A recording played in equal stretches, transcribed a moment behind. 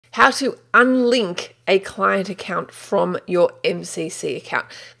How to unlink a client account from your MCC account.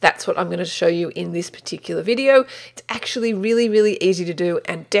 That's what I'm going to show you in this particular video. It's actually really, really easy to do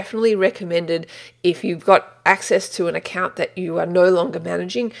and definitely recommended if you've got access to an account that you are no longer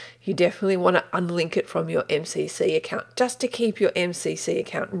managing. You definitely want to unlink it from your MCC account just to keep your MCC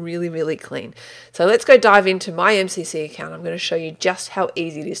account really, really clean. So let's go dive into my MCC account. I'm going to show you just how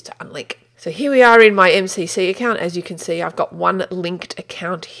easy it is to unlink. So here we are in my MCC account. As you can see, I've got one linked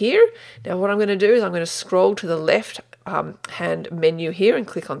account here. Now what I'm going to do is I'm going to scroll to the left hand menu here and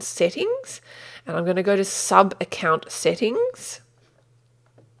click on settings. And I'm going to go to sub account settings.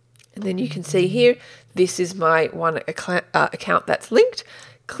 And then you can see here, this is my one account that's linked.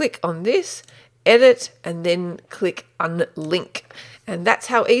 Click on this, edit, and then click unlink. And that's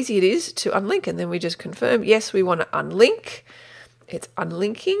how easy it is to unlink. And then we just confirm, yes, we want to unlink. It's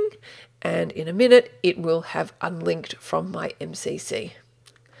unlinking. And in a minute, it will have unlinked from my MCC.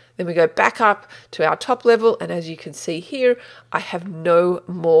 Then we go back up to our top level, and as you can see here, I have no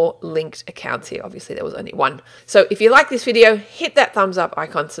more linked accounts here. Obviously, there was only one. So if you like this video, hit that thumbs up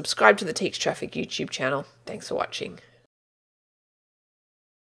icon, subscribe to the Teach Traffic YouTube channel. Thanks for watching.